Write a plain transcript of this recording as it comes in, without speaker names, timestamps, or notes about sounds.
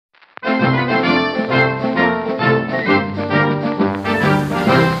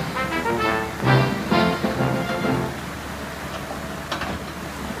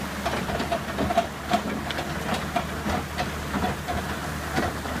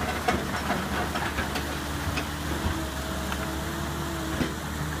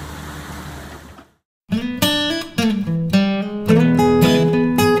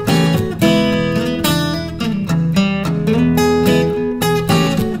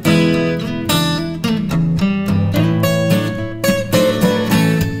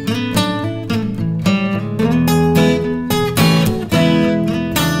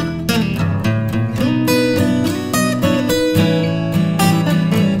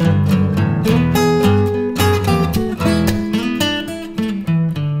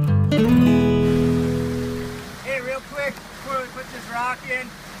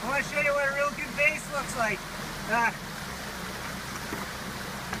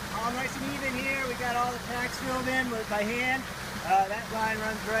and even here. We got all the cracks filled in by hand. That line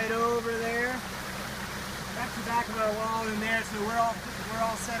runs right over there. That's the back of our wall in there, so we're all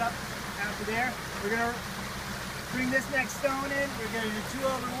set up after there. We're gonna bring this next stone in. We're gonna do 2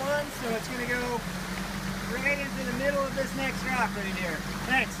 over 1, so it's gonna go right into the middle of this next rock right here.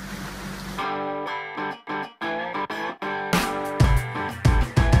 Thanks.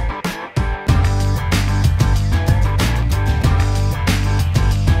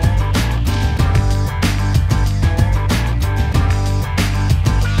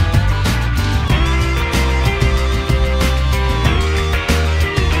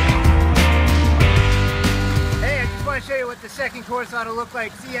 What the second course ought to look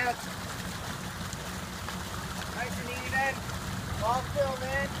like. See how it's nice and even, all filled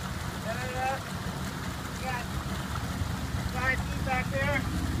in. We got 5 feet back there.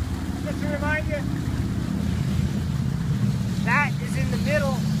 Just to remind you, that is in the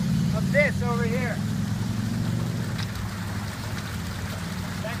middle of this over here.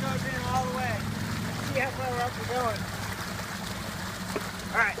 That goes in all the way. See how far up we're going.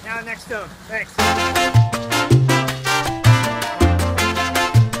 All right, now the next stone. Thanks.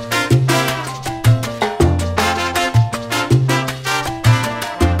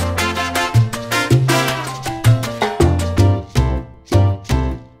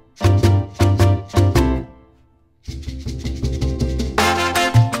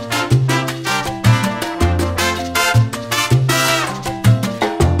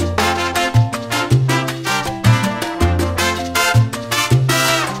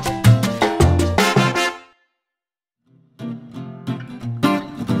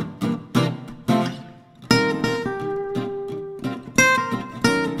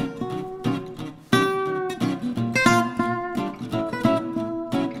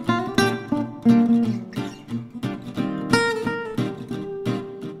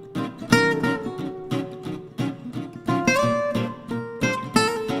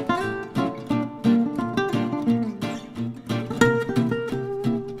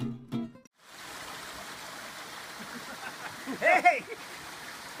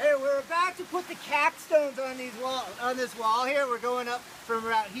 Hey, we're about to put the capstones on this wall here. We're going up from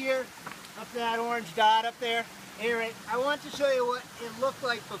about here, up to that orange dot up there. Here, I want to show you what it looked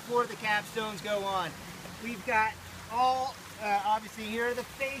like before the capstones go on. We've got all, obviously here are the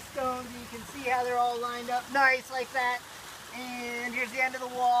face stones, and you can see how they're all lined up nice like that. And here's the end of the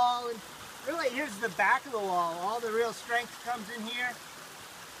wall, and really here's the back of the wall. All the real strength comes in here.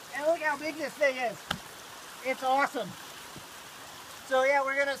 And look how big this thing is. It's awesome. So yeah,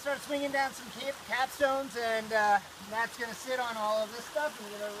 we're gonna start swinging down some capstones, and Matt's gonna sit on all of this stuff, and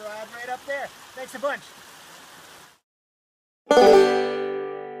we're gonna ride right up there. Thanks a bunch.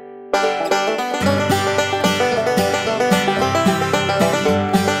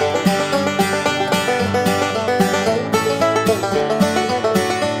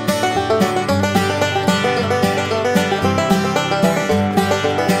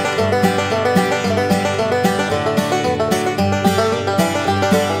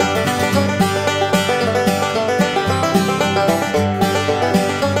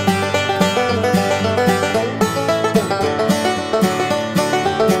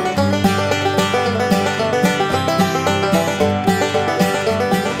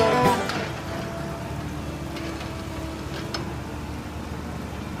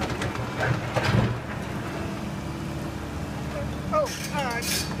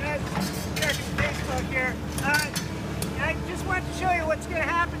 Here. I just wanted to show you what's going to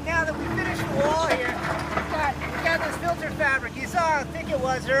happen now that we finished the wall here. We got this filter fabric. You saw how thick it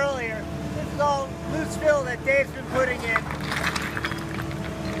was earlier. This is all loose fill that Dave's been putting in.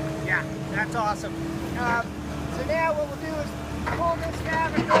 Yeah, that's awesome. So now what we'll do is pull this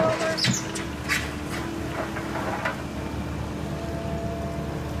fabric over.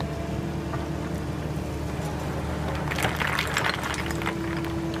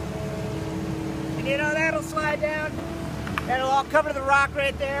 You know, that'll slide down. That'll all cover the rock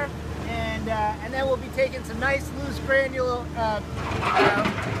right there, and then we'll be taking some nice loose granular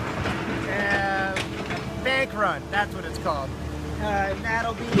bank run. That's what it's called.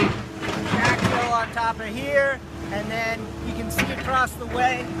 That'll be backfill on top of here, and then you can see across the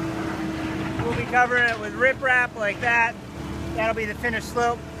way. We'll be covering it with riprap like that. That'll be the finished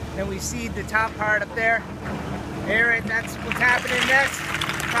slope. Then we seed the top part up there. Alright, that's what's happening next.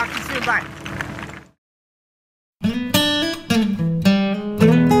 Talk to you soon. Bye.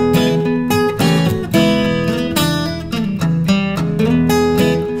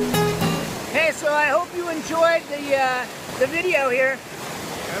 The video here.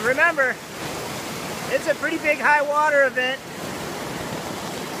 Remember, it's a pretty big high water event.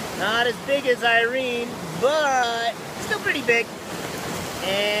 Not as big as Irene, but still pretty big.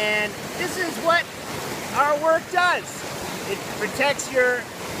 And this is what our work does. It protects your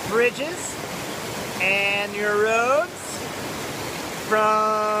bridges and your roads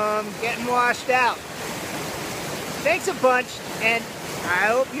from getting washed out. Thanks a bunch, and I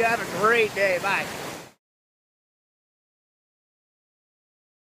hope you have a great day. Bye.